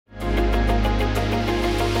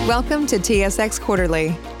Welcome to TSX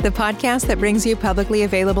Quarterly, the podcast that brings you publicly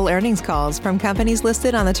available earnings calls from companies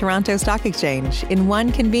listed on the Toronto Stock Exchange in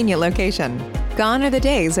one convenient location. Gone are the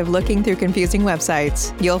days of looking through confusing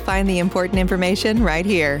websites. You'll find the important information right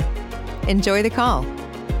here. Enjoy the call.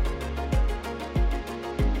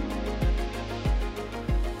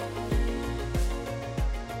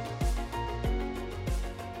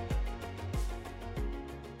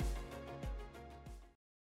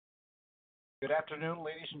 Good afternoon,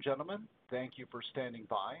 ladies and gentlemen. Thank you for standing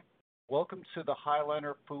by. Welcome to the High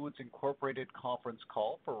Liner Foods Incorporated conference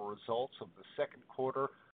call for results of the second quarter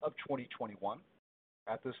of 2021.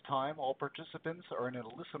 At this time, all participants are in a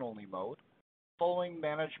listen-only mode. Following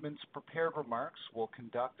management's prepared remarks, we'll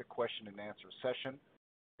conduct a question and answer session.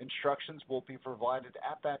 Instructions will be provided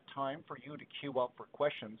at that time for you to queue up for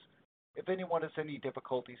questions. If anyone has any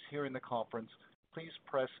difficulties hearing the conference, please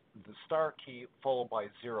press the star key followed by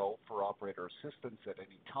 0 for operator assistance at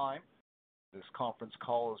any time. This conference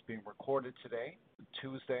call is being recorded today,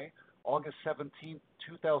 Tuesday, August 17,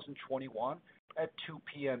 2021 at 2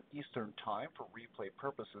 p.m. Eastern Time for replay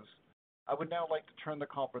purposes. I would now like to turn the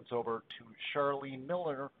conference over to Charlene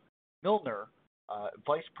Milner,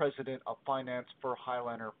 Vice President of Finance for High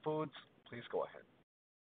Liner Foods. Please go ahead.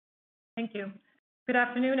 Thank you. Good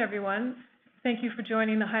afternoon, everyone. Thank you for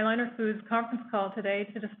joining the High Liner Foods conference call today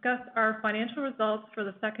to discuss our financial results for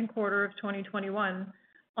the second quarter of 2021.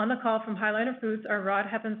 On the call from High Liner Foods are Rod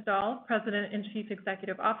Hepponstall, President and Chief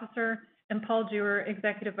Executive Officer, and Paul Jewer,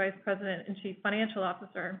 Executive Vice President and Chief Financial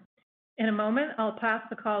Officer. In a moment, I'll pass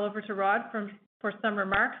the call over to Rod for some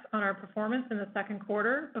remarks on our performance in the second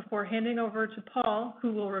quarter before handing over to Paul,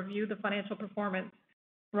 who will review the financial performance.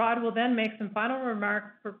 Rod will then make some final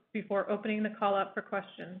remarks before opening the call up for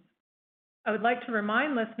questions. I would like to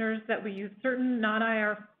remind listeners that we use certain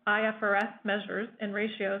non-IFRS measures and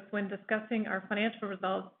ratios when discussing our financial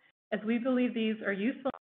results, as we believe these are useful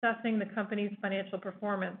in assessing the company's financial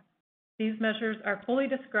performance. These measures are fully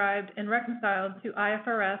described and reconciled to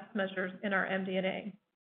IFRS measures in our MD&A.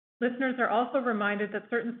 Listeners are also reminded that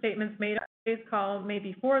certain statements made on today's call may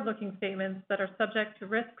be forward-looking statements that are subject to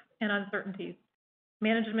risks and uncertainties.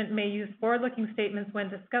 Management may use forward-looking statements when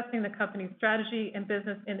discussing the company's strategy and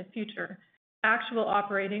business in the future. Actual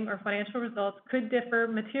operating or financial results could differ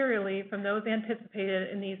materially from those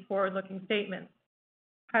anticipated in these forward-looking statements.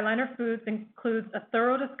 High Liner Foods includes a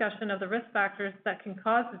thorough discussion of the risk factors that can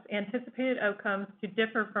cause its anticipated outcomes to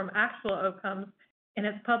differ from actual outcomes in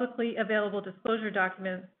its publicly available disclosure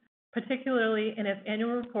documents, particularly in its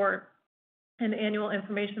annual report and annual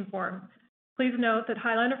information form. Please note that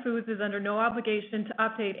High Liner Foods is under no obligation to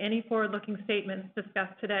update any forward-looking statements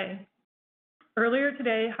discussed today. Earlier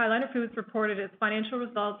today, High Liner Foods reported its financial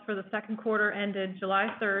results for the second quarter ended July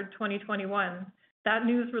 3, 2021. That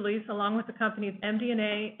news release, along with the company's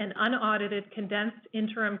MD&A and unaudited condensed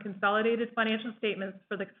interim consolidated financial statements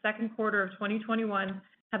for the second quarter of 2021,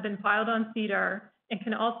 have been filed on SEDAR and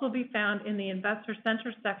can also be found in the Investor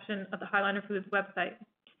Center section of the High Liner Foods website.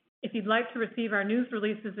 If you'd like to receive our news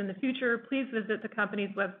releases in the future, please visit the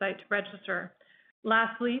company's website to register.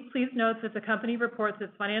 Lastly, please note that the company reports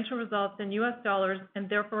its financial results in U.S. dollars, and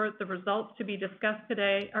therefore the results to be discussed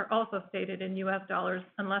today are also stated in U.S. dollars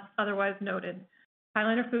unless otherwise noted. High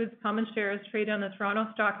Liner Foods common shares trade on the Toronto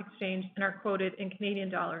Stock Exchange and are quoted in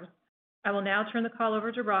Canadian dollars. I will now turn the call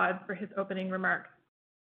over to Rod for his opening remarks.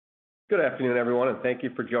 Good afternoon, everyone, and thank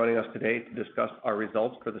you for joining us today to discuss our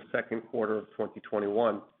results for the second quarter of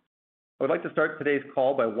 2021. I would like to start today's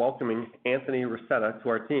call by welcoming Anthony Rasetta to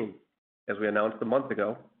our team. As we announced a month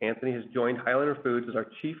ago, Anthony has joined High Liner Foods as our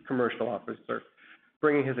Chief Commercial Officer,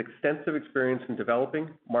 bringing his extensive experience in developing,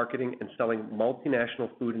 marketing, and selling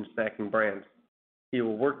multinational food and snacking brands. He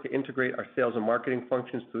will work to integrate our sales and marketing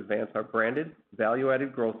functions to advance our branded,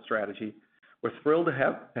 value-added growth strategy. We're thrilled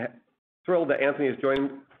that Anthony has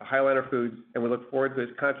joined High Liner Foods, and we look forward to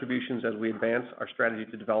his contributions as we advance our strategy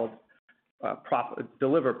to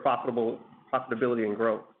deliver profitability and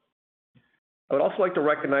growth. I would also like to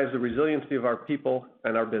recognize the resiliency of our people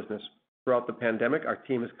and our business. Throughout the pandemic, our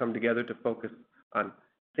team has come together to focus on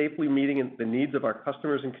safely meeting the needs of our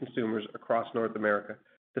customers and consumers across North America,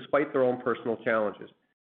 despite their own personal challenges.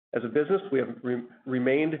 As a business, we have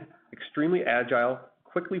remained extremely agile,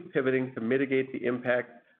 quickly pivoting to mitigate the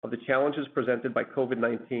impact of the challenges presented by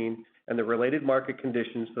COVID-19 and the related market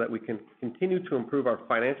conditions so that we can continue to improve our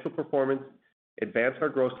financial performance, advance our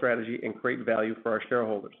growth strategy, and create value for our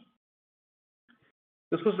shareholders.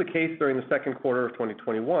 This was the case during the second quarter of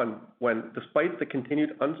 2021, when, despite the continued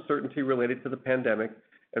uncertainty related to the pandemic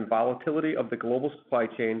and volatility of the global supply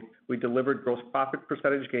chain, we delivered gross profit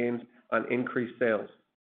percentage gains on increased sales.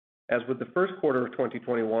 As with the first quarter of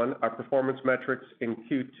 2021, our performance metrics in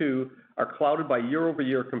Q2 are clouded by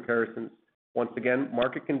year-over-year comparisons. Once again,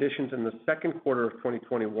 market conditions in the second quarter of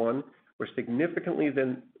 2021 were significantly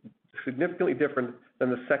different than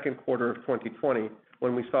the second quarter of 2020,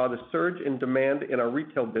 when we saw the surge in demand in our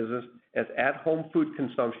retail business as at-home food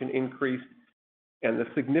consumption increased and the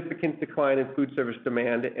significant decline in food service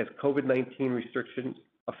demand as COVID-19 restrictions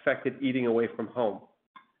affected eating away from home.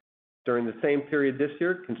 During the same period this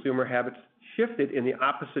year, consumer habits shifted in the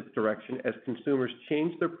opposite direction as consumers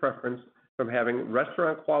changed their preference from having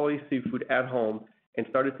restaurant-quality seafood at home and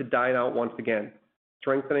started to dine out once again,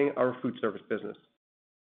 strengthening our food service business.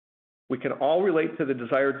 We can all relate to the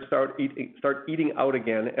desire to start eating out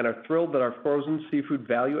again and are thrilled that our frozen seafood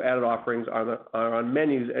value-added offerings are on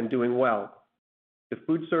menus and doing well. The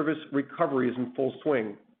food service recovery is in full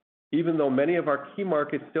swing, even though many of our key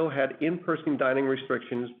markets still had in-person dining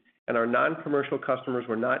restrictions and our non-commercial customers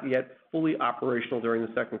were not yet fully operational during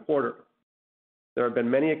the second quarter. There have been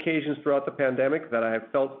many occasions throughout the pandemic that I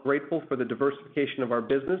have felt grateful for the diversification of our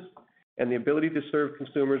business and the ability to serve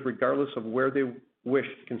consumers regardless of where they wish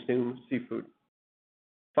to consume seafood.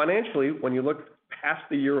 Financially, when you look past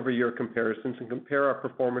the year-over-year comparisons and compare our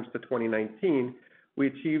performance to 2019, we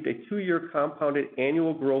achieved a 2-year compounded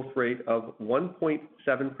annual growth rate of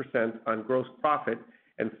 1.7% on gross profit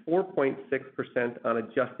and 4.6% on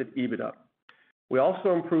adjusted EBITDA. We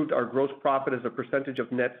also improved our gross profit as a percentage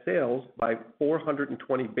of net sales by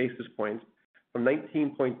 420 basis points from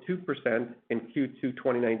 19.2% in Q2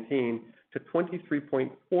 2019 to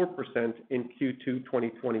 23.4% in Q2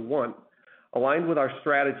 2021. Aligned with our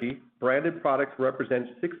strategy, branded products represent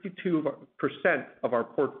 62% of our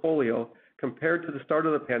portfolio compared to the start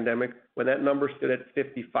of the pandemic when that number stood at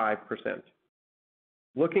 55%.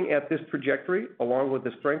 Looking at this trajectory, along with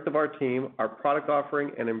the strength of our team, our product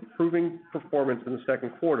offering, and improving performance in the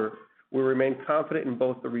second quarter, we remain confident in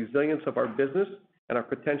both the resilience of our business and our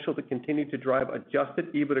potential to continue to drive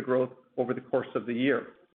adjusted EBITDA growth over the course of the year.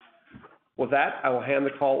 With that, I will hand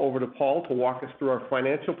the call over to Paul to walk us through our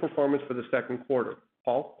financial performance for the second quarter.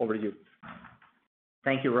 Paul, over to you.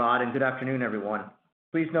 Thank you, Rod, and good afternoon, everyone.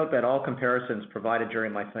 Please note that all comparisons provided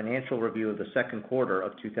during my financial review of the second quarter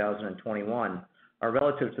of 2021 are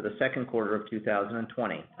relative to the second quarter of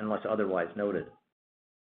 2020, unless otherwise noted.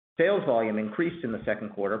 Sales volume increased in the second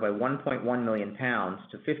quarter by 1.1 million pounds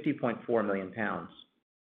to 50.4 million pounds.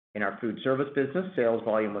 In our food service business, sales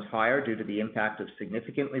volume was higher due to the impact of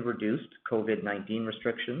significantly reduced COVID-19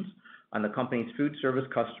 restrictions on the company's food service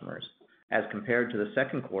customers as compared to the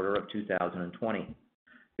second quarter of 2020.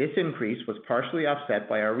 This increase was partially offset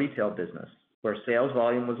by our retail business, where sales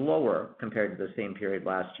volume was lower compared to the same period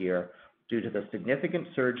last year due to the significant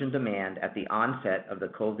surge in demand at the onset of the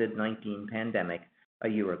COVID-19 pandemic a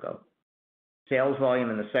year ago. Sales volume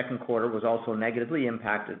in the second quarter was also negatively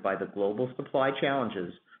impacted by the global supply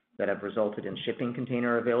challenges that have resulted in shipping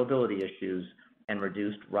container availability issues and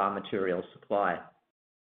reduced raw material supply.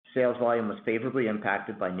 Sales volume was favorably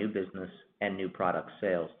impacted by new business and new product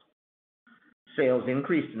sales. Sales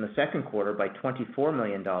increased in the second quarter by $24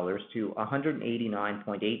 million to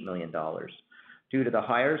 $189.8 million due to the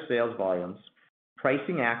higher sales volumes,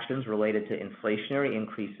 pricing actions related to inflationary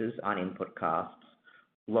increases on input costs,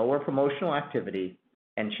 lower promotional activity,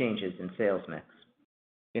 and changes in sales mix.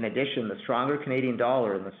 In addition, the stronger Canadian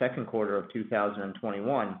dollar in the second quarter of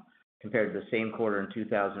 2021 compared to the same quarter in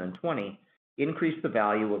 2020 increased the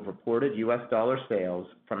value of reported U.S. dollar sales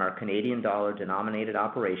from our Canadian dollar denominated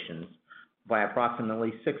operations by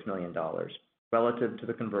approximately $6 million relative to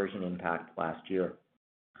the conversion impact last year.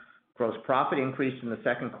 Gross profit increased in the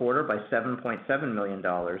second quarter by $7.7 million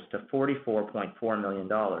to $44.4 million,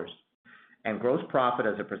 and gross profit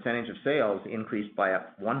as a percentage of sales increased by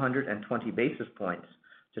 120 basis points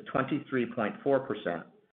to 23.4%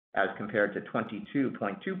 as compared to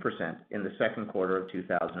 22.2% in the second quarter of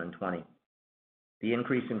 2020. The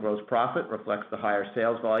increase in gross profit reflects the higher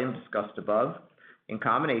sales volume discussed above, in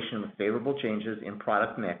combination with favorable changes in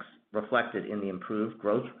product mix reflected in the improved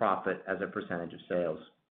gross profit as a percentage of sales.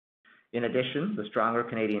 In addition, the stronger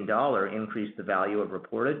Canadian dollar increased the value of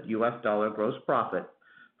reported U.S. dollar gross profit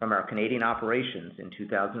from our Canadian operations in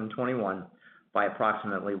 2021 by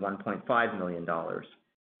approximately $1.5 million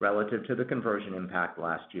relative to the conversion impact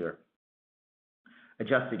last year.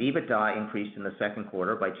 Adjusted EBITDA increased in the second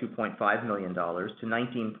quarter by $2.5 million to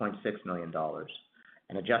 $19.6 million,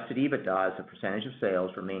 and adjusted EBITDA as a percentage of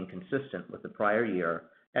sales remained consistent with the prior year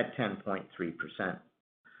at 10.3%.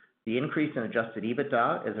 The increase in adjusted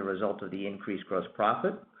EBITDA is a result of the increased gross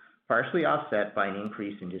profit, partially offset by an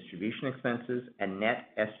increase in distribution expenses and net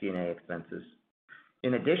SG&A expenses.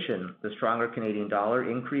 In addition, the stronger Canadian dollar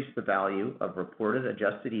increased the value of reported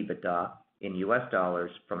adjusted EBITDA in US dollars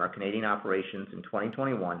from our Canadian operations in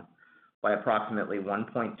 2021 by approximately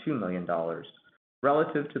 $1.2 million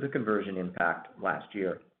relative to the conversion impact last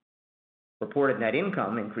year. Reported net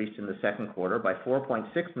income increased in the second quarter by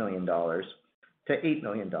 $4.6 million to $8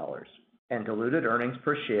 million, and diluted earnings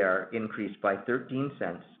per share increased by 13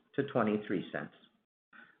 cents to 23 cents.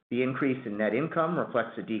 The increase in net income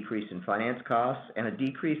reflects a decrease in finance costs and a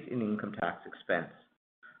decrease in income tax expense.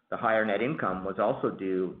 The higher net income was also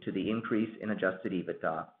due to the increase in adjusted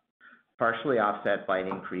EBITDA, partially offset by an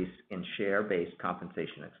increase in share-based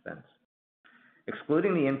compensation expense.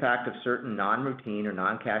 Excluding the impact of certain non-routine or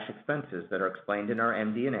non-cash expenses that are explained in our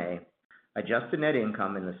MD&A, adjusted net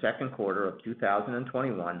income in the second quarter of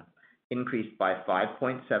 2021 increased by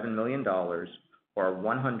 $5.7 million, or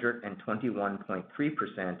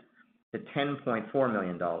 121.3% to $10.4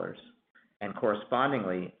 million, and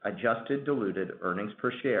correspondingly, adjusted diluted earnings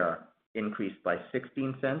per share increased by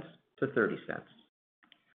 16 cents to 30 cents.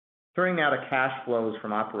 Turning now to cash flows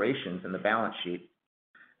from operations in the balance sheet.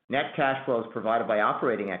 Net cash flows provided by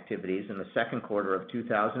operating activities in the second quarter of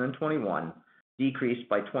 2021 decreased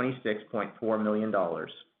by $26.4 million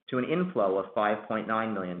to an inflow of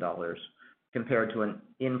 $5.9 million, compared to an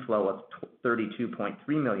inflow of $32.3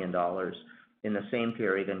 million in the same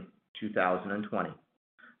period in 2020,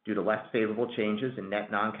 due to less favorable changes in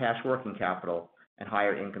net non-cash working capital and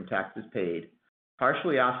higher income taxes paid,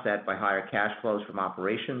 partially offset by higher cash flows from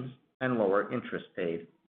operations and lower interest paid.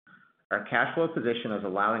 Our cash flow position is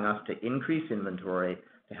allowing us to increase inventory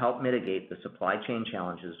to help mitigate the supply chain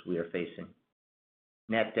challenges we are facing.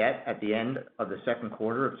 Net debt at the end of the second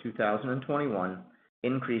quarter of 2021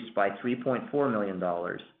 increased by $3.4 million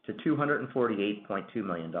to $248.2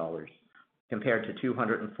 million, compared to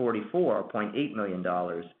 $244.8 million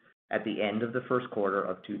at the end of the first quarter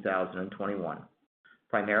of 2021,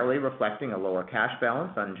 primarily reflecting a lower cash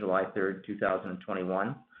balance on July 3,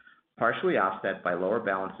 2021, partially offset by lower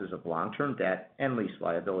balances of long-term debt and lease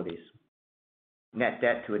liabilities. Net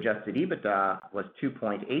debt to adjusted EBITDA was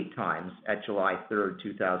 2.8 times at July 3,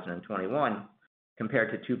 2021,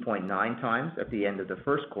 compared to 2.9 times at the end of the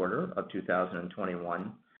first quarter of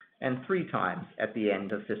 2021 and 3 times at the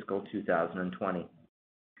end of fiscal 2020.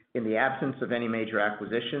 In the absence of any major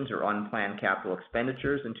acquisitions or unplanned capital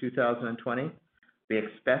expenditures in 2020, we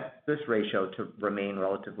expect this ratio to remain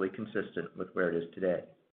relatively consistent with where it is today.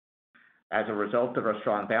 As a result of our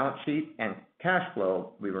strong balance sheet and cash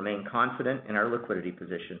flow, we remain confident in our liquidity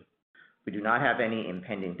position. We do not have any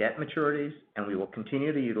impending debt maturities, and we will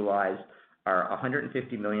continue to utilize our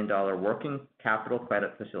 $150 million working capital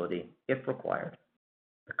credit facility if required.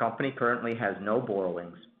 The company currently has no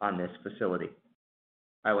borrowings on this facility.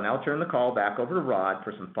 I will now turn the call back over to Rod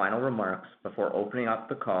for some final remarks before opening up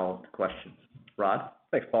the call to questions. Rod?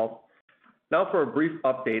 Thanks, Paul. Now for a brief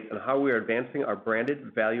update on how we are advancing our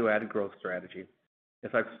branded value-added growth strategy.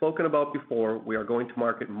 As I've spoken about before, we are going to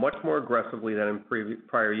market much more aggressively than in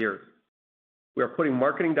prior years. We are putting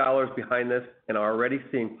marketing dollars behind this and are already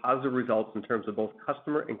seeing positive results in terms of both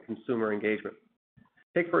customer and consumer engagement.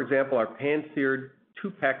 Take, for example, our Pan-Seared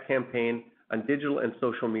 2-pack campaign on digital and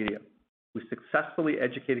social media. We successfully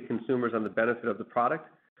educated consumers on the benefit of the product.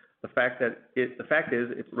 The fact is,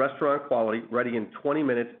 it's restaurant quality, ready in 20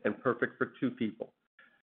 minutes, and perfect for 2 people.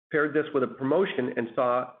 Paired this with a promotion and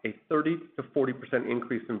saw a 30 to 40%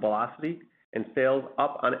 increase in velocity and sales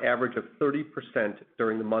up on average of 30%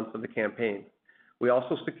 during the months of the campaign. We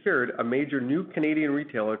also secured a major new Canadian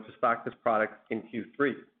retailer to stock this product in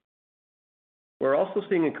Q3. We're also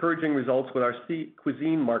seeing encouraging results with our Sea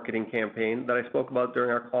Cuisine marketing campaign that I spoke about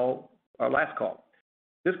during our last call.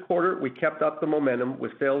 This quarter, we kept up the momentum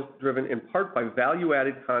with sales driven in part by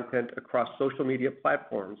value-added content across social media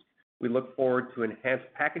platforms. We look forward to enhanced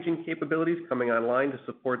packaging capabilities coming online to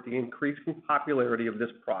support the increasing popularity of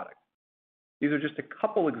this product. These are just a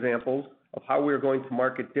couple examples of how we are going to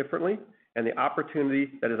market differently and the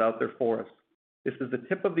opportunity that is out there for us. This is the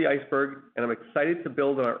tip of the iceberg, and I'm excited to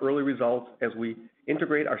build on our early results as we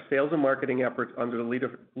integrate our sales and marketing efforts under the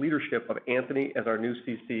leadership of Anthony as our new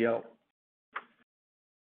CCO.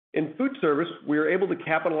 In food service, we are able to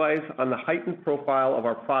capitalize on the heightened profile of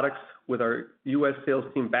our products with our U.S. sales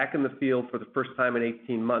team back in the field for the first time in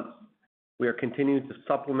 18 months. We are continuing to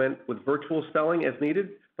supplement with virtual selling as needed,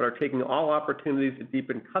 but are taking all opportunities to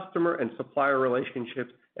deepen customer and supplier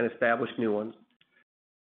relationships and establish new ones.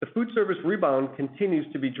 The food service rebound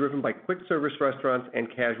continues to be driven by quick service restaurants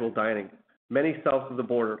and casual dining, many south of the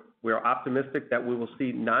border. We are optimistic that we will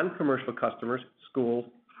see non-commercial customers, schools,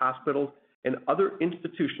 hospitals, and other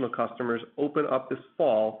institutional customers open up this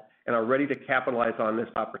fall and are ready to capitalize on this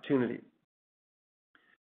opportunity.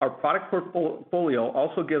 Our product portfolio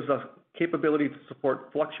also gives us capability to support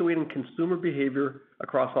fluctuating consumer behavior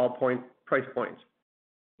across all price points.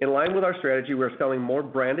 In line with our strategy, we are selling more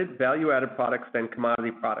branded, value-added products than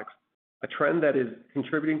commodity products, a trend that is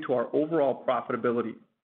contributing to our overall profitability.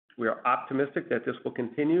 We are optimistic that this will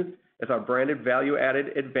continue as our branded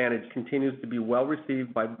value-added advantage continues to be well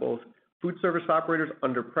received by both food service operators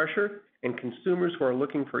under pressure and consumers who are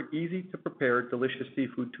looking for easy-to-prepare, delicious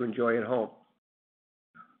seafood to enjoy at home.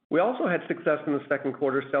 We also had success in the second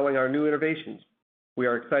quarter selling our new innovations. We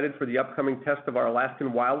are excited for the upcoming test of our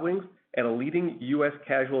Alaskan Wild Wings at a leading U.S.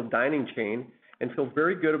 casual dining chain and feel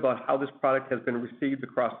very good about how this product has been received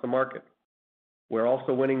across the market. We're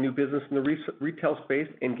also winning new business in the retail space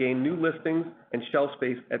and gained new listings and shelf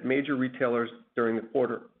space at major retailers during the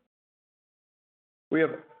quarter. We have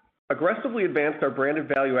aggressively advanced our branded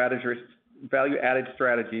value-added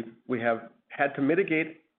strategy. We have had to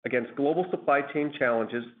mitigate against global supply chain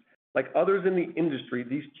challenges. Like others in the industry,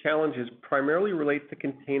 these challenges primarily relate to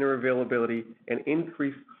container availability and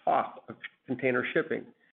increased cost of container shipping.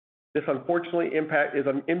 This unfortunately is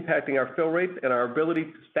impacting our fill rates and our ability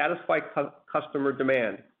to satisfy customer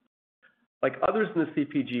demand. Like others in the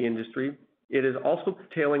CPG industry, it is also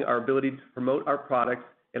curtailing our ability to promote our products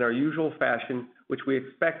in our usual fashion, which we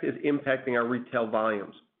expect is impacting our retail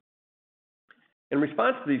volumes. In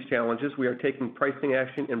response to these challenges, we are taking pricing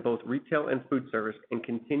action in both retail and food service and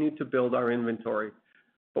continue to build our inventory.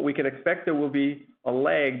 But we can expect there will be a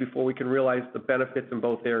lag before we can realize the benefits in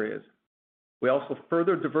both areas. We also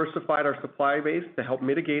further diversified our supply base to help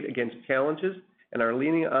mitigate against challenges and are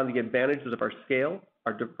leaning on the advantages of our scale,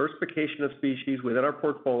 our diversification of species within our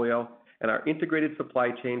portfolio, and our integrated supply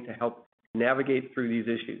chain to help navigate through these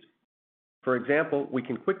issues. For example, we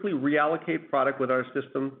can quickly reallocate product with our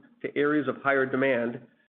system to areas of higher demand,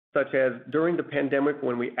 such as during the pandemic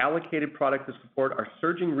when we allocated product to support our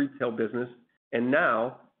surging retail business, and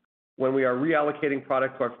now when we are reallocating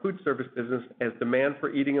product to our food service business as demand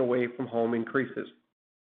for eating away from home increases.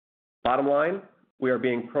 Bottom line, we are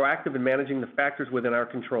being proactive in managing the factors within our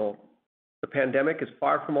control. The pandemic is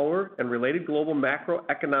far from over, and related global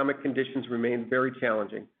macroeconomic conditions remain very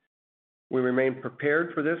challenging. We remain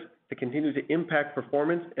prepared for this to continue to impact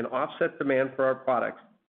performance and offset demand for our products,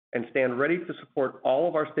 and stand ready to support all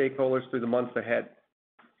of our stakeholders through the months ahead.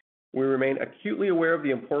 We remain acutely aware of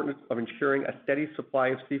the importance of ensuring a steady supply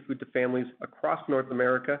of seafood to families across North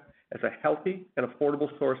America as a healthy and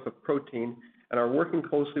affordable source of protein, and are working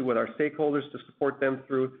closely with our stakeholders to support them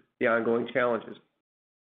through the ongoing challenges.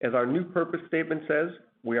 As our new purpose statement says,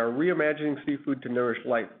 we are reimagining seafood to nourish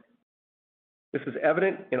life. This is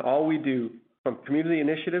evident in all we do, from community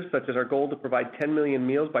initiatives such as our goal to provide 10 million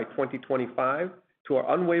meals by 2025, to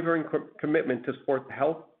our unwavering commitment to support the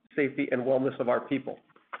health, safety, and wellness of our people.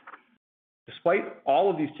 Despite all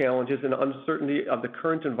of these challenges and uncertainty of the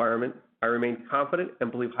current environment, I remain confident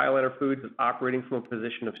and believe High Liner Foods is operating from a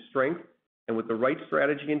position of strength and with the right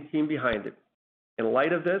strategy and team behind it. In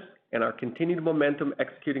light of this and our continued momentum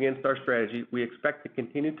executing against our strategy, we expect to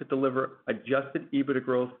continue to deliver adjusted EBITDA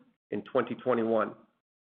growth in 2021.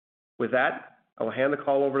 With that, I will hand the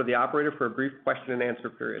call over to the operator for a brief question and answer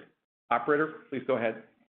period. Operator, please go ahead.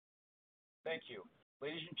 Thank you.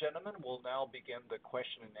 Ladies and gentlemen, we'll now begin the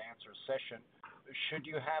question and answer session. Should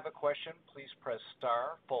you have a question, please press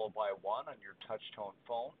star followed by 1 on your touch-tone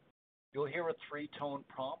phone. You'll hear a 3-tone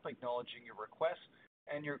prompt acknowledging your request,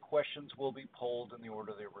 and your questions will be polled in the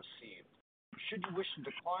order they're received. Should you wish to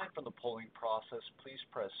decline from the polling process, please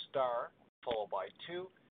press star followed by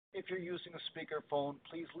 2. If you're using a speakerphone,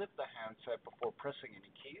 please lift the handset before pressing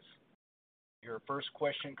any keys. Your first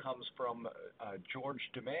question comes from George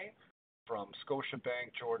Doumet from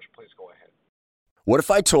Scotiabank. George, please go ahead. What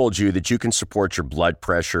if I told you that you can support your blood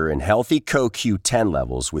pressure and healthy CoQ10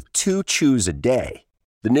 levels with 2 chews a day?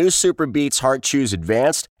 The new Super Beets Heart Chews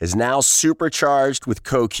Advanced is now supercharged with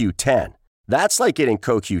CoQ10. That's like getting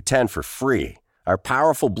CoQ10 for free. Our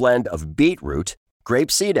powerful blend of beetroot,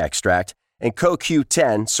 grapeseed extract, and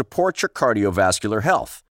CoQ10 supports your cardiovascular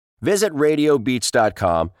health. Visit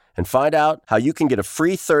RadioBeets.com and find out how you can get a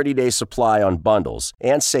free 30-day supply on bundles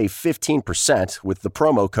and save 15% with the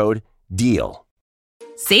promo code DEAL.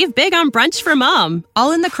 Save big on brunch for mom,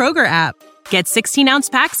 all in the Kroger app. Get 16-ounce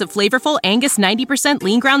packs of flavorful Angus 90%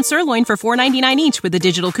 lean ground sirloin for $4.99 each with a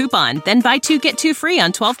digital coupon. Then buy 2, get 2 free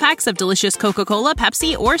on 12 packs of delicious Coca-Cola,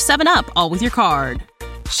 Pepsi, or 7-Up, all with your card.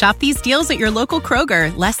 Shop these deals at your local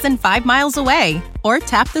Kroger, less than 5 miles away. Or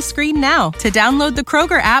tap the screen now to download the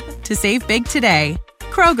Kroger app to save big today.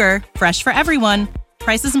 Kroger, fresh for everyone.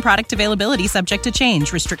 Prices and product availability subject to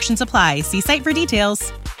change. Restrictions apply. See site for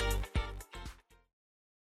details.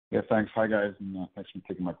 Yeah, thanks. Hi, guys, and thanks for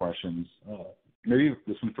taking my questions. Maybe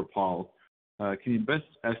this one for Paul. Can you best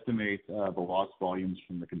estimate the lost volumes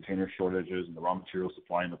from the container shortages and the raw material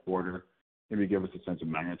supply in the quarter? Maybe give us a sense of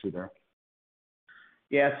magnitude there.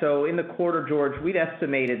 Yeah, so in the quarter, George, we'd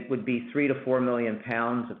estimate it would be 3 to 4 million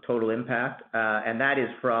pounds of total impact, and that is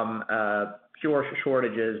from pure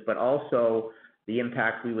shortages, but also the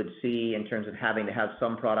impact we would see in terms of having to have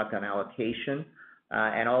some product on allocation.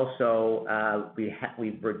 And also,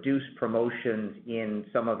 we've reduced promotions in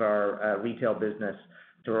some of our retail business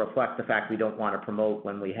to reflect the fact we don't want to promote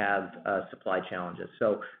when we have supply challenges.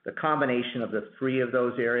 So the combination of the three of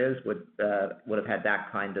those areas would have had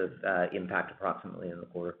that kind of impact approximately in the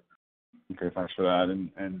quarter. Okay, thanks for that.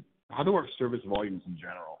 And how do our service volumes in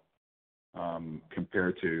general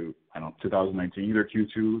compare to, 2019, either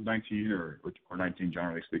Q2 19 or 19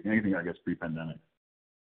 generally speaking, anything, I guess, pre-pandemic?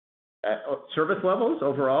 Service levels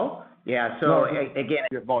overall? Yeah, so again...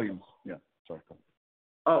 Yeah, volumes, yeah, sorry.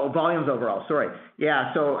 Oh, volumes overall, sorry.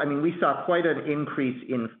 Yeah, so I mean, we saw quite an increase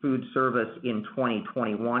in food service in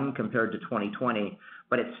 2021 compared to 2020,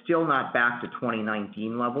 but it's still not back to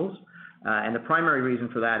 2019 levels. And the primary reason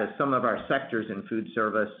for that is some of our sectors in food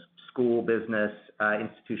service, school business,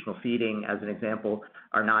 institutional feeding, as an example,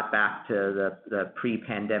 are not back to the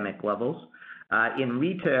pre-pandemic levels. In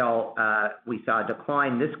retail, we saw a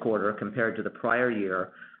decline this quarter compared to the prior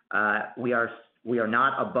year. We are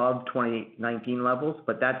not above 2019 levels,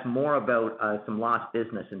 but that's more about some lost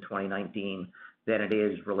business in 2019 than it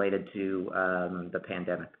is related to the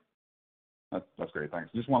pandemic. That's great,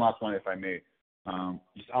 thanks. Just one last one, if I may.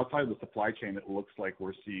 Just outside of the supply chain, it looks like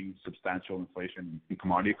we're seeing substantial inflation in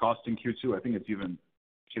commodity costs in Q2. I think it's even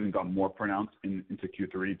got more pronounced into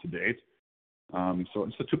Q3 to date. So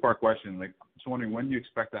it's a two-part question. Like, just wondering, when do you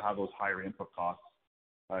expect to have those higher input costs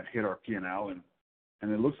hit our P&L?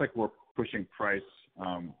 And it looks like we're pushing price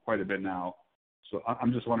quite a bit now. So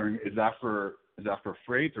I'm just wondering, is that for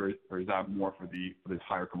freight or is that more for the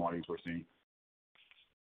higher commodities we're seeing?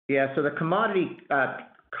 Yeah, so the commodity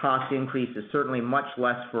cost increase is certainly much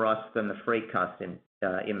less for us than the freight cost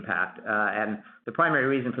impact. And the primary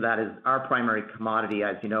reason for that is our primary commodity,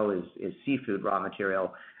 as you know, is seafood raw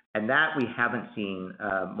material. And that we haven't seen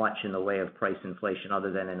much in the way of price inflation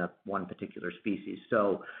other than in one particular species.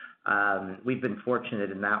 So we've been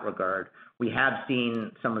fortunate in that regard. We have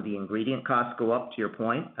seen some of the ingredient costs go up, to your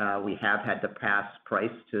point. We have had to pass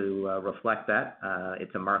price to reflect that.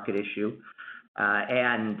 It's a market issue.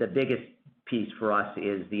 And the biggest piece for us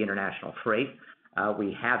is the international freight.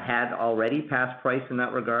 We have had already passed price in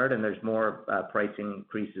that regard, and there's more price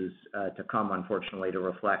increases to come, unfortunately, to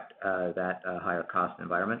reflect that higher cost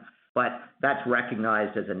environment. But that's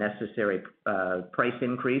recognized as a necessary price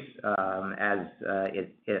increase, as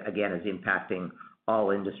it again is impacting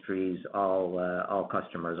all industries, all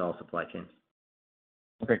customers, all supply chains.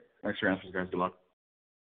 Okay, thanks for your answers, guys. Good luck.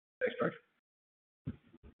 Thanks, George.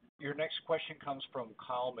 Your next question comes from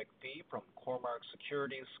Kyle McPhee from Cormark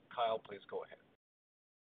Securities. Kyle, please go ahead.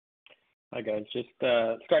 Hi, guys. Just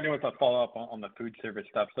starting with a follow-up on the food service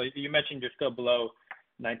stuff. So you mentioned you're still below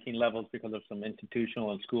 19 levels because of some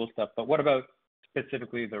institutional and school stuff, but what about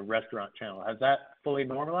specifically the restaurant channel? Has that fully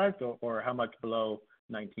normalized, or how much below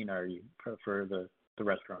 19 are you for the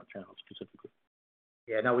restaurant channel specifically?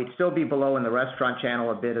 Yeah, no, we'd still be below in the restaurant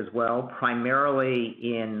channel a bit as well, primarily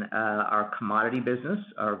in our commodity business.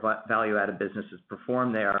 Our value-added businesses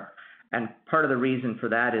perform there. And part of the reason for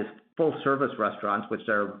that is full-service restaurants, which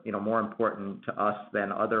are more important to us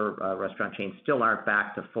than other restaurant chains, still aren't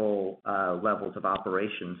back to full levels of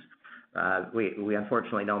operations. We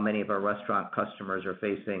unfortunately know many of our restaurant customers are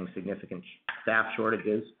facing significant staff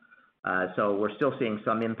shortages. So we're still seeing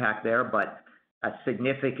some impact there, but a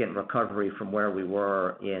significant recovery from where we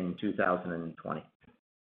were in 2020.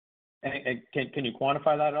 And can you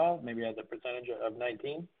quantify that at all, maybe as a percentage of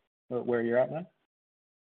 19, where you're at now?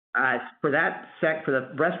 For the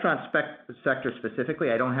restaurant sector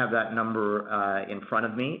specifically, I don't have that number in front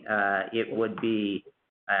of me. It would be,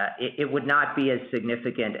 it would not be as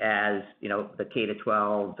significant as the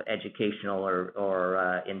K-12 educational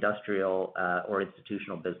or industrial or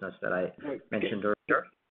institutional business that I mentioned earlier.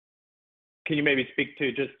 Can you maybe speak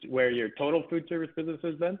to just where your total food service business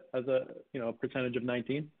has been as a percentage of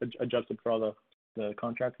 19, adjusted for all the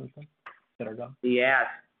contracts and stuff that are gone? Yes.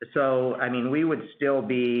 So, I mean, we would still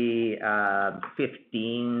be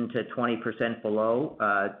 15 to 20% below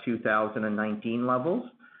 2019 levels.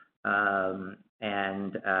 But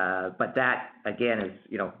that, again, is,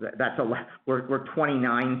 that's we're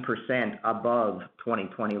 29% above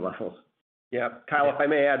 2020 levels. Yeah, Kyle, if I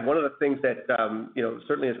may add, one of the things that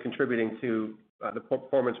certainly is contributing to the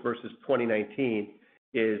performance versus 2019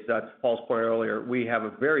 is, to Paul's point earlier, we have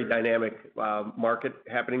a very dynamic market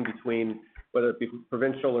happening between whether it be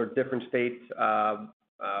provincial or different states,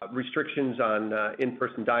 restrictions on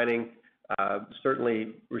in-person dining,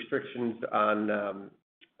 certainly restrictions on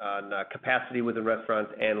capacity within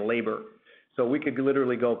restaurants and labor. So we could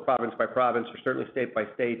literally go province by province or certainly state by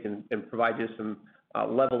state and provide you some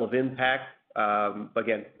level of impact.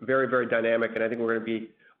 Again, very, very dynamic, and I think we're going to be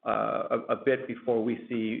a bit before we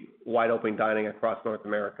see wide open dining across North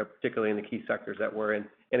America, particularly in the key sectors that we're in.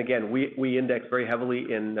 And again, we index very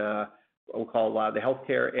heavily in what we'll call the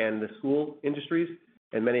healthcare and the school industries,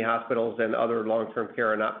 and many hospitals and other long-term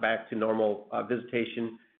care are not back to normal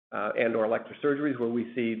visitation and or elective surgeries, where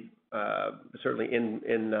we see certainly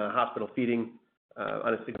in hospital feeding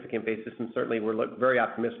on a significant basis, and certainly we're very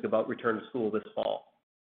optimistic about return to school this fall.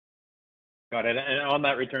 Got it. And on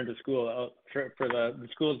that return to school, for the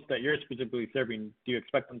schools that you're specifically serving, do you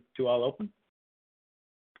expect them to all open?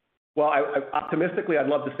 Well, optimistically, I'd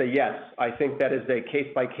love to say yes. I think that is a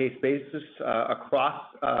case-by-case basis across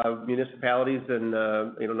municipalities in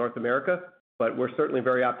North America, but we're certainly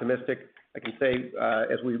very optimistic. I can say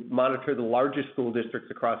as we monitor the largest school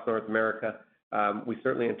districts across North America, we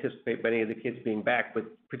certainly anticipate many of the kids being back with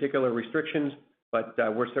particular restrictions, but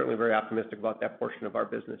we're certainly very optimistic about that portion of our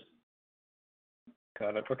business.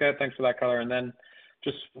 Got it. Okay, thanks for that color. And then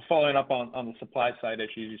just following up on the supply side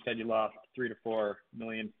issues, you said you lost 3 to 4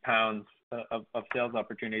 million pounds of sales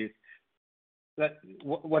opportunities.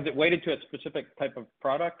 Was it weighted to a specific type of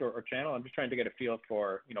product or channel? I'm just trying to get a feel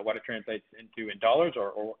for what it translates into in dollars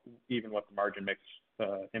or even what the margin mix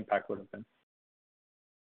impact would have been.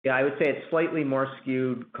 Yeah, I would say it's slightly more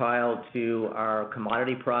skewed, Kyle, to our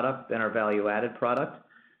commodity product than our value-added product.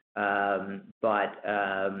 I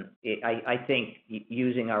think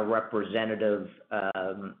using our representative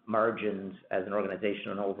margins as an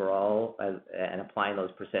organization and overall and applying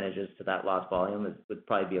those percentages to that lost volume would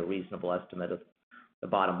probably be a reasonable estimate of the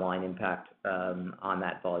bottom line impact on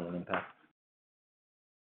that volume impact.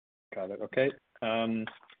 Got it. Okay. And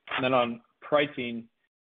then on pricing,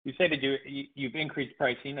 you say that you've increased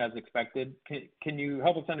pricing as expected. Can you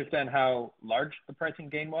help us understand how large the pricing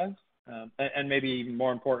gain was? And maybe even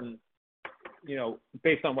more important,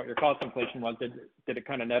 based on what your cost inflation was, did it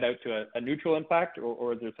kind of net out to a neutral impact,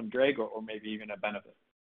 or is there some drag or maybe even a benefit?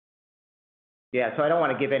 Yeah, so I don't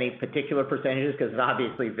want to give any particular percentages because it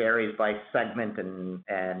obviously varies by segment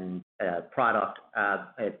and product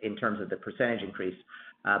in terms of the percentage increase.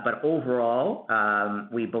 But overall,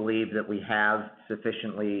 we believe that we have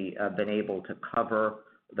sufficiently been able to cover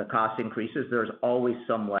the cost increases. There's always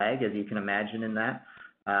some lag, as you can imagine, in that.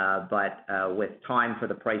 But with time for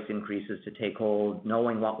the price increases to take hold,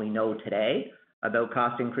 knowing what we know today about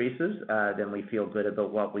cost increases, then we feel good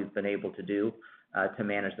about what we've been able to do to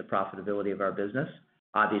manage the profitability of our business.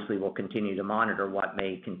 Obviously, we'll continue to monitor what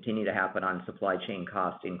may continue to happen on supply chain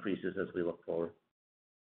cost increases as we look forward.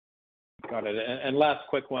 Got it. And last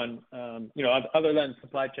quick one, other than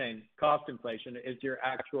supply chain cost inflation,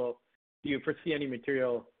 do you foresee any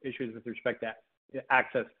material issues with respect to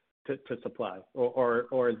access to supply,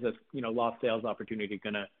 or is this lost sales opportunity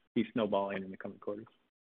going to be snowballing in the coming quarters?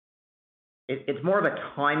 It's more of a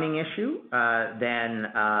timing issue than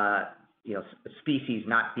species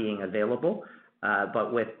not being available.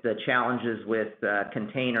 But with the challenges with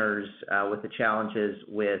containers, with the challenges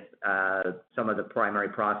with some of the primary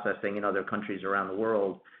processing in other countries around the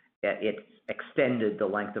world, it's extended the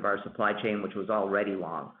length of our supply chain, which was already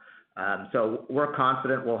long. So we're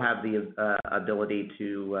confident we'll have the ability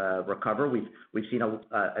to recover. We've seen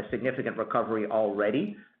a significant recovery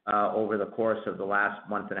already over the course of the last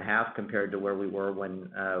month and a half compared to where we were when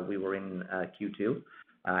we were in Q2.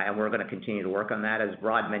 And we're going to continue to work on that. As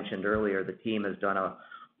Rod mentioned earlier, the team has done a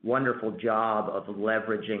wonderful job of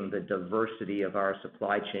leveraging the diversity of our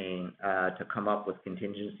supply chain to come up with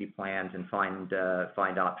contingency plans and find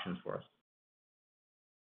options for us.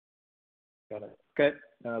 Got it. Okay.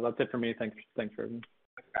 That's it for me. Thanks for everything.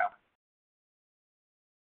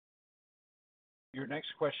 Your next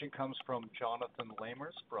question comes from Jonathan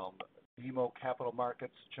Lamers from BMO Capital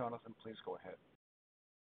Markets. Jonathan, please go ahead.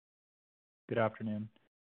 Good afternoon.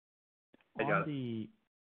 Hey, on the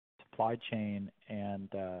supply chain and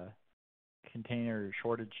container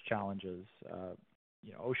shortage challenges,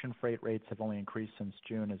 ocean freight rates have only increased since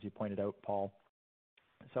June, as you pointed out, Paul.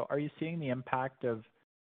 So are you seeing the impact of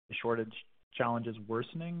the shortage challenges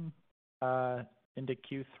worsening into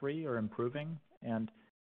Q3 or improving? And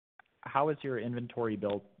how has your inventory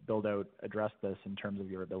build out addressed this in terms of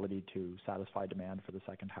your ability to satisfy demand for the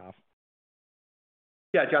second half?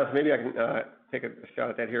 Yeah, Jonathan, maybe I can take a shot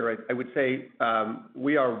at that here. I would say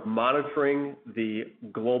we are monitoring the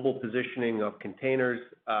global positioning of containers,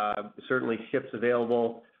 certainly ships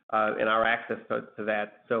available, and our access to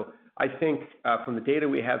that. So I think from the data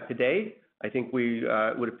we have today, I think we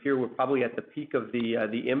would appear we're probably at the peak of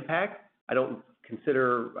the impact. I don't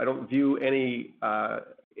view any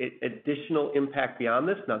additional impact beyond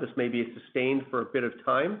this. Now, this may be sustained for a bit of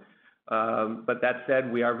time, but that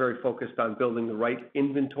said, we are very focused on building the right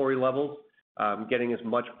inventory levels, getting as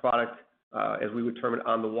much product as we would term it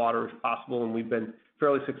on the water as possible, and we've been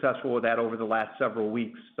fairly successful with that over the last several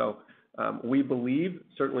weeks. So we believe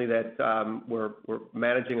certainly that we're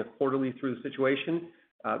managing accordingly through the situation.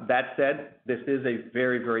 That said, this is a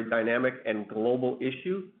very, very dynamic and global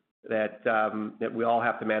issue that we all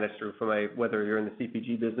have to manage through, from whether you're in the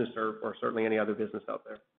CPG business or certainly any other business out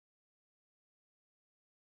there.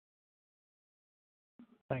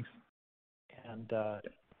 Thanks. And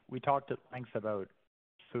we talked at length about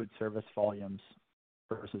food service volumes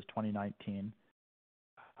versus 2019.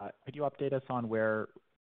 Could you update us on where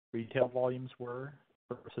retail volumes were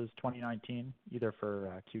versus 2019, either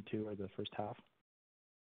for Q2 or the first half?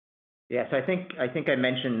 Yes, I think I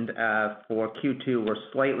mentioned for Q2 we're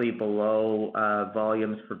slightly below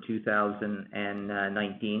volumes for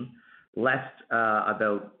 2019. Less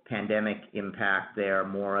about pandemic impact there,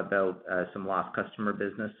 more about some lost customer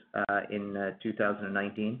business in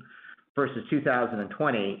 2019. Versus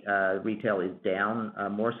 2020, retail is down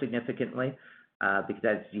more significantly because,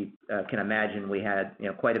 as you can imagine, we had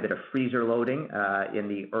quite a bit of freezer loading in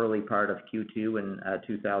the early part of Q2 in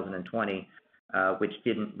 2020. Which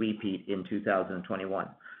didn't repeat in 2021.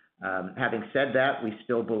 Having said that, we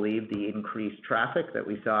still believe the increased traffic that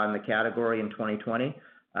we saw in the category in 2020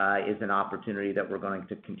 is an opportunity that we're going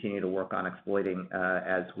to continue to work on exploiting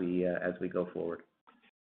as we go forward.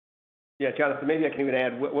 Yeah, Jonathan, maybe I can even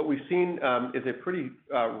add, what we've seen is a pretty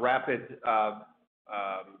rapid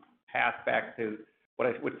path back to what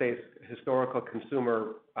I would say is historical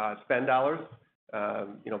consumer spend dollars,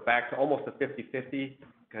 back to almost a 50-50.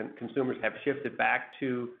 Consumers have shifted back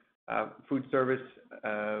to food service,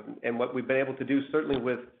 and what we've been able to do, certainly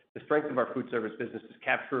with the strength of our food service business, is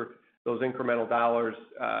capture those incremental dollars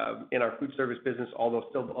in our food service business, although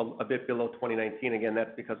still a bit below 2019. Again,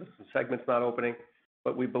 that's because of some segments not opening.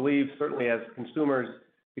 But we believe certainly as consumers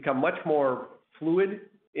become much more fluid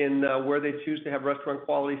in where they choose to have restaurant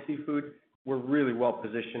quality seafood, we're really well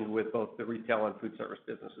positioned with both the retail and food service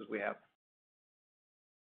businesses we have.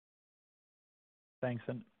 Thanks.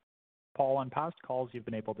 And Paul, on past calls, you've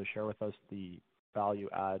been able to share with us the value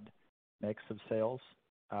add mix of sales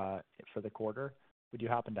for the quarter. Would you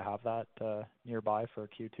happen to have that nearby for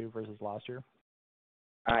Q2 versus last year?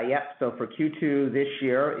 Yeah. So for Q2 this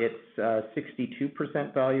year, it's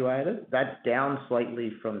 62% value added. That's down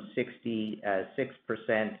slightly from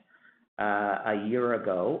 66% a year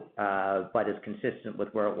ago, but is consistent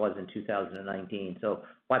with where it was in 2019. So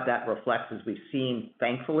what that reflects is we've seen,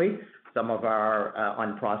 thankfully, some of our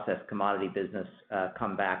unprocessed commodity business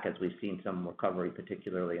come back as we've seen some recovery,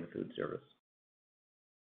 particularly in food service.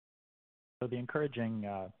 So the encouraging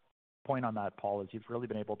point on that, Paul, is you've really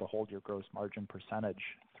been able to hold your gross margin percentage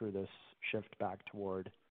through this shift back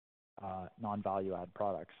toward non-value add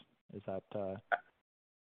products. Is that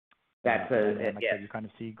that's a dynamic that you kind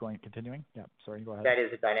of see continuing? Yeah, sorry, go ahead. That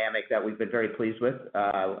is a dynamic that we've been very pleased with.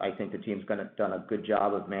 I think the team's done a good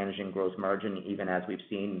job of managing gross margin, even as we've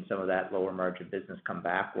seen some of that lower margin business come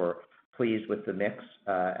back. We're pleased with the mix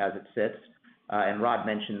as it sits. And Rod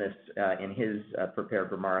mentioned this in his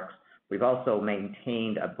prepared remarks. We've also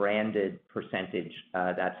maintained a branded percentage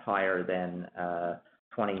that's higher than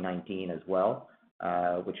 2019 as well,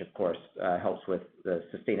 which of course helps with the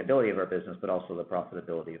sustainability of our business, but also the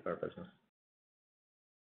profitability of our business.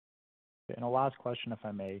 And a last question, if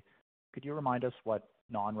I may. Could you remind us what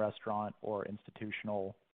non-restaurant or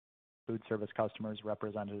institutional food service customers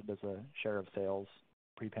represented as a share of sales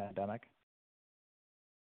pre-pandemic?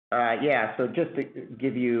 Yeah, so just to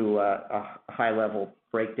give you a high-level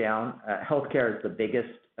breakdown, healthcare is the biggest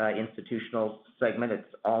institutional segment.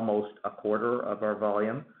 It's almost a quarter of our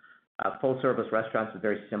volume. Full-service restaurants is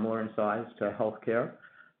very similar in size to healthcare,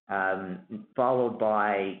 followed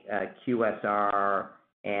by QSR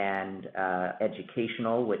and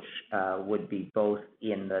educational, which would be both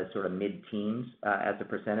in the sort of mid-teens as a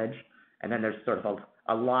percentage. And then there's sort of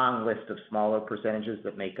a long list of smaller percentages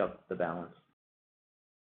that make up the balance.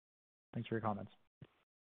 Thanks for your comments.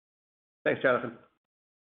 Thanks, Jonathan.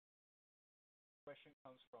 Question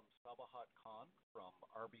comes from Sabahat Khan from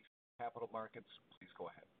RBC Capital Markets. Please go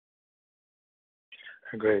ahead.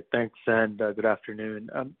 Great. Thanks, and good afternoon.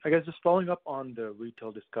 I guess just following up on the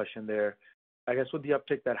retail discussion there, I guess with the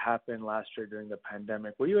uptick that happened last year during the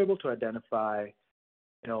pandemic, were you able to identify,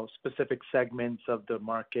 specific segments of the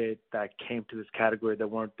market that came to this category that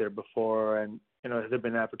weren't there before? And, has there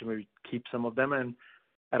been an effort to maybe keep some of them? And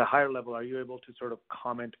at a higher level, are you able to sort of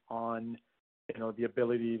comment on, the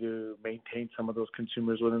ability to maintain some of those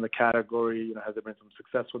consumers within the category? Has there been some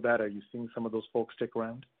success with that? Are you seeing some of those folks stick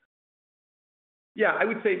around? Yeah, I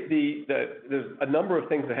would say there's a number of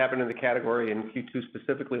things that happened in the category in Q2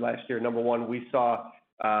 specifically last year. Number one, we saw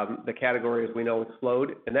the category, as we know,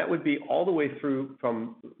 explode, and that would be all the way through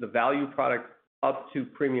from the value product up to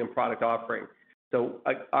premium product offering. So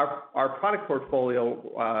our product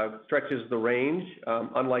portfolio stretches the range,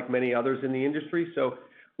 unlike many others in the industry. So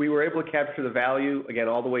we were able to capture the value, again,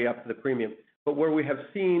 all the way up to the premium. But where we have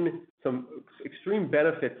seen some extreme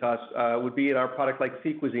benefit to us would be in our product like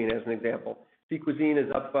Sea Cuisine, as an example. Sea Cuisine is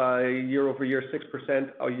up year over year 6%.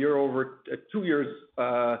 A year over 2 years,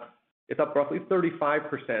 it's up roughly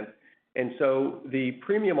 35%. And so the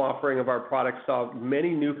premium offering of our products saw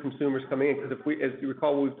many new consumers coming in, because as you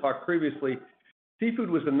recall, we've talked previously, seafood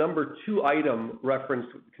was the number 2 item referenced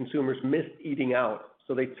consumers missed eating out.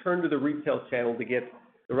 So they turned to the retail channel to get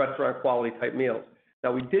the restaurant quality type meals.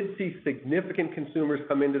 Now, we did see significant consumers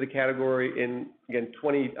come into the category in, again,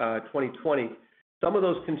 2020. Some of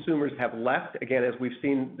those consumers have left, again, as we've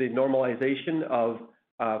seen the normalization of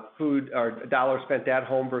food or dollars spent at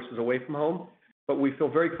home versus away from home. But we feel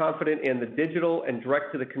very confident in the digital and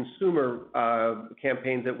direct-to-the-consumer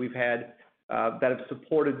campaigns that we've had that have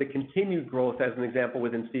supported the continued growth, as an example,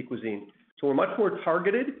 within Sea Cuisine. So we're much more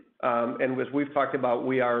targeted, and as we've talked about,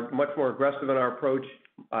 we are much more aggressive in our approach,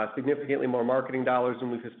 significantly more marketing dollars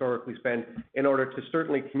than we've historically spent, in order to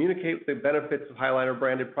certainly communicate the benefits of High Liner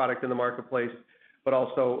branded product in the marketplace, but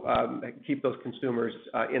also keep those consumers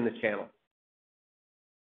in the channel.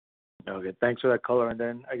 Okay, thanks for that color. And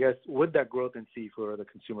then I guess with that growth in seafood, or the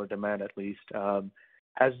consumer demand at least,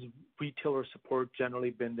 has retailer support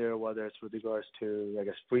generally been there, whether it's with regards to, I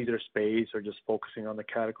guess, freezer space or just focusing on the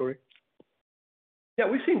category? Yeah,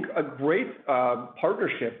 we've seen a great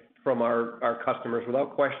partnership from our customers,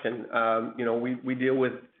 without question. We deal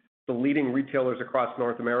with the leading retailers across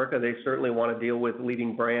North America. They certainly want to deal with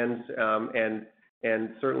leading brands and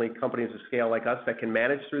certainly companies of scale like us that can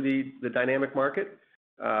manage through the dynamic market.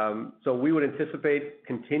 So we would anticipate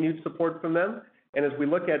continued support from them. And as we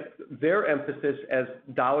look at their emphasis, as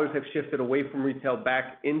dollars have shifted away from retail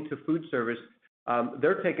back into food service,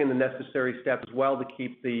 they're taking the necessary steps as well to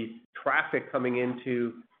keep the traffic coming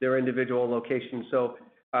into their individual locations. So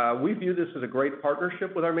we view this as a great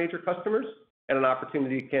partnership with our major customers and an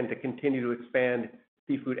opportunity, again, to continue to expand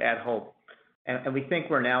seafood at home. And we think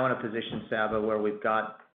we're now in a position, Saba, where we've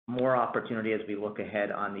got more opportunity as we look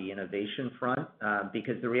ahead on the innovation front,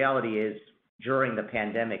 because the reality is, during the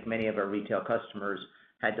pandemic, many of our retail customers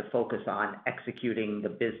had to focus on executing the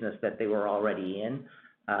business that they were already in,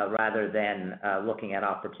 rather than looking at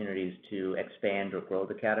opportunities to expand or grow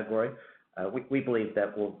the category. We believe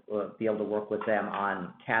that we'll be able to work with them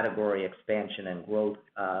on category expansion and growth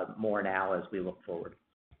more now as we look forward.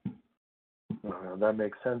 That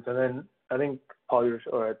makes sense. And then I think, Paul, there's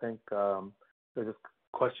a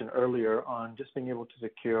question earlier on just being able to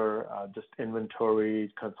secure just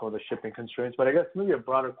inventory, kind of some of the shipping constraints. But I guess maybe a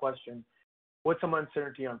broader question, with some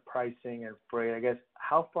uncertainty on pricing and freight, I guess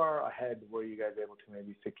how far ahead were you guys able to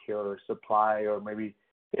maybe secure supply, or maybe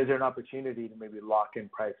is there an opportunity to maybe lock in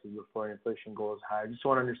prices before inflation goes high? I just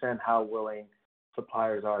want to understand how willing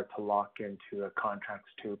suppliers are to lock into contracts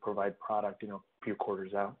to provide product, a few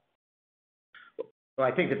quarters out. Well,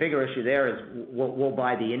 I think the bigger issue there is we'll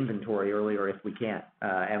buy the inventory earlier if we can.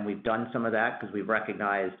 And we've done some of that because we've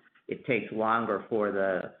recognized it takes longer for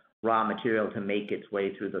the raw material to make its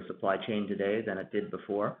way through the supply chain today than it did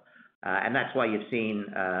before. And that's why you've seen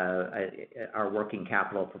our working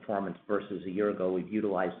capital performance versus a year ago. We've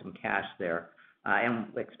utilized some cash there. And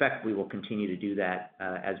expect we will continue to do that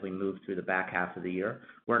as we move through the back half of the year.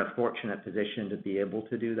 We're in a fortunate position to be able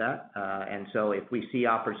to do that. And so if we see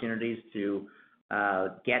opportunities to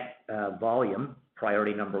get volume,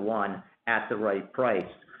 priority number one, at the right price,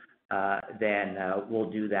 then we'll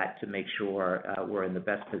do that to make sure we're in the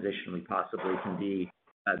best position we possibly can be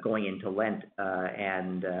going into Lent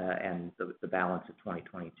and the balance of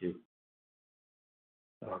 2022.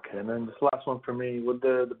 Okay, and then this last one for me, with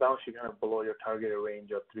the balance sheet kind of below your targeted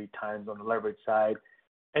range of 3 times on the leverage side,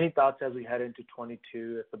 any thoughts as we head into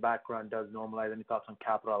 22, if the background does normalize, any thoughts on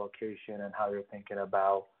capital allocation and how you're thinking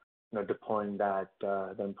about deploying that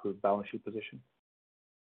the improved balance sheet position?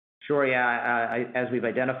 Sure, yeah. As we've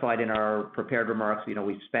identified in our prepared remarks,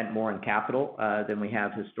 we've spent more in capital than we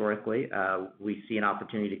have historically. We see an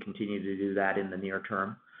opportunity to continue to do that in the near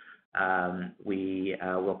term. We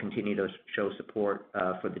will continue to show support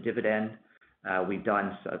for the dividend. We've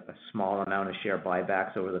done a small amount of share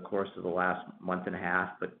buybacks over the course of the last month and a half,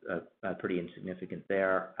 but pretty insignificant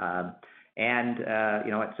there.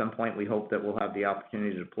 At some point, we hope that we'll have the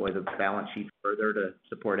opportunity to deploy the balance sheet further to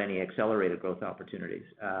support any accelerated growth opportunities.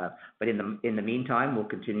 But in the meantime, we'll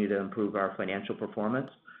continue to improve our financial performance.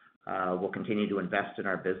 We'll continue to invest in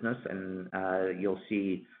our business, and you'll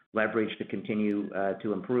see leverage to continue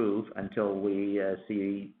to improve until we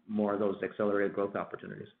see more of those accelerated growth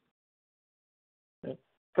opportunities. If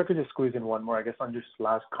I could just squeeze in one more, I guess, on just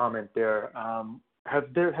last comment there. Has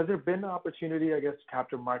there been an opportunity, I guess, to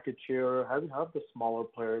capture market share? Have the smaller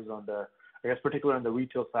players on the, I guess, particularly on the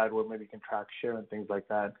retail side, where maybe you can track share and things like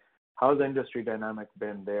that? How has the industry dynamic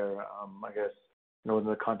been there? I guess, in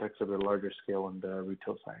the context of the larger scale on the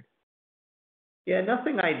retail side. Yeah,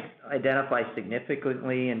 nothing I'd identify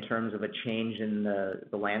significantly in terms of a change in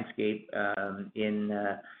the landscape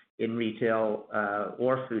in retail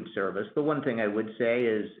or food service. The one thing I would say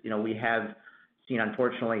is, we have seen,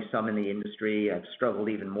 unfortunately, some in the industry have struggled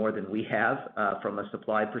even more than we have from a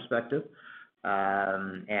supply perspective.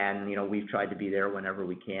 And we've tried to be there whenever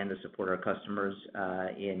we can to support our customers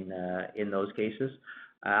in those cases.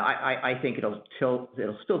 I think it'll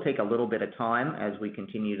still take a little bit of time as we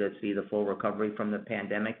continue to see the full recovery from the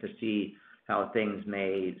pandemic to see how things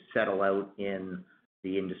may settle out in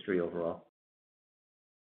the industry overall.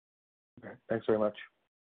 Okay, thanks very much.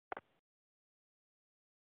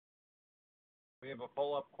 We have a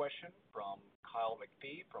follow-up question from Kyle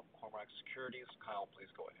McPhee from Cormark Securities. Kyle, please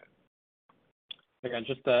go ahead. Again,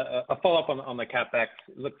 just a follow-up on the CapEx.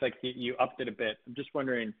 It looks like you upped it a bit. I'm just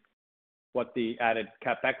wondering what the added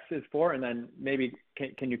CapEx is for, and then maybe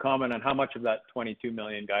can you comment on how much of that 22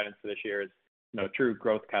 million guidance for this year is true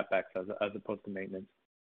growth CapEx as opposed to maintenance?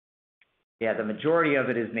 Yeah, the majority of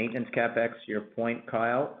it is maintenance CapEx, to your point,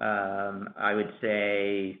 Kyle. I would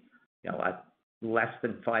say, less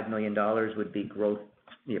than $5 million would be growth,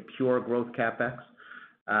 pure growth CapEx.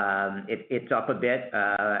 It's up a bit,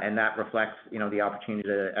 and that reflects, the opportunity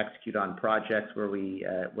to execute on projects where we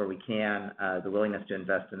can, the willingness to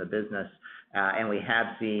invest in the business, and we have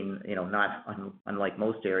seen, not unlike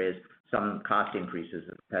most areas, some cost increases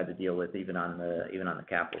that we've had to deal with even on the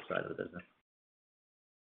capital side of the business.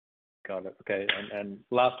 Got it. Okay. And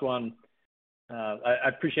last one, I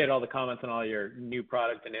appreciate all the comments on all your new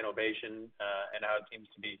product and innovation and how it seems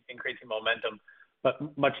to be increasing momentum.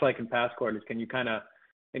 But much like in past quarters, can you kind of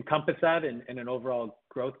encompass that in an overall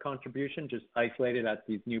growth contribution, just isolated at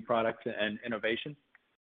these new products and innovation?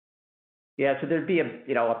 Yeah, so there'd be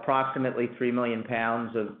approximately 3 million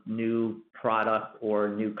pounds of new product or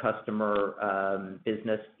new customer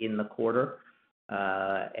business in the quarter,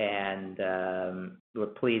 and we're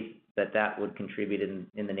pleased that would contribute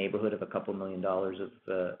in the neighborhood of a couple $2 million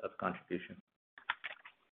of contribution.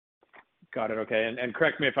 Got it. Okay. And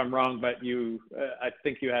correct me if I'm wrong, but I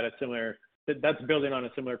think you had that's building on a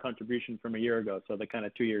similar contribution from a year ago. So the kind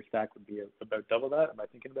of 2-year stack would be about double that. Am I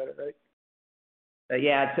thinking about it right?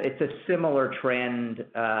 Yeah, it's a similar trend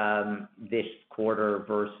this quarter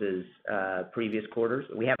versus previous quarters.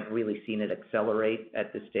 We haven't really seen it accelerate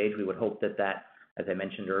at this stage. We would hope that, as I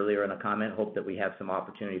mentioned earlier in a comment, hope that we have some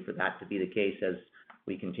opportunity for that to be the case as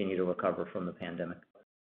we continue to recover from the pandemic.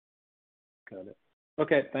 Got it.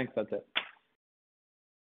 Okay, thanks. That's it.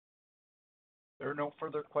 There are no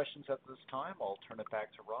further questions at this time. I'll turn it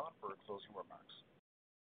back to Rod for closing remarks.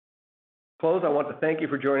 Close, I want to thank you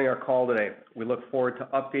for joining our call today. We look forward to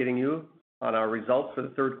updating you on our results for the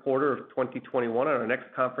third quarter of 2021 on our next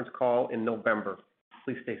conference call in November.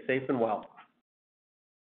 Please stay safe and well.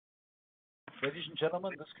 Ladies and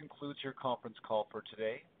gentlemen, this concludes your conference call for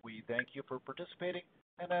today. We thank you for participating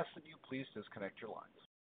and ask that you please disconnect your lines.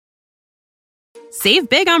 Save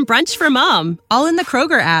big on brunch for mom, all in the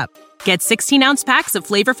Kroger app. Get 16-ounce packs of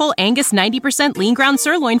flavorful Angus 90% lean ground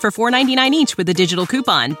sirloin for $4.99 each with a digital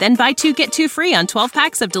coupon. Then buy 2, get 2 free on 12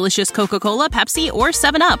 packs of delicious Coca-Cola, Pepsi, or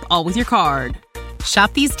 7-Up, all with your card.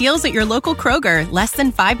 Shop these deals at your local Kroger, less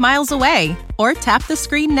than 5 miles away. Or tap the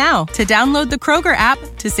screen now to download the Kroger app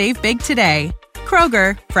to save big today.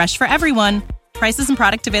 Kroger, fresh for everyone. Prices and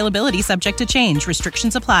product availability subject to change.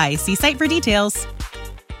 Restrictions apply. See site for details.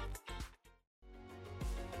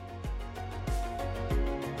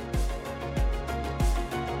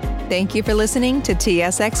 Thank you for listening to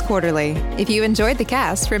TSX Quarterly. If you enjoyed the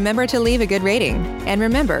cast, remember to leave a good rating. And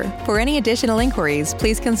remember, for any additional inquiries,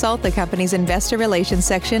 please consult the company's investor relations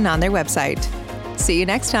section on their website. See you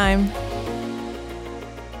next time.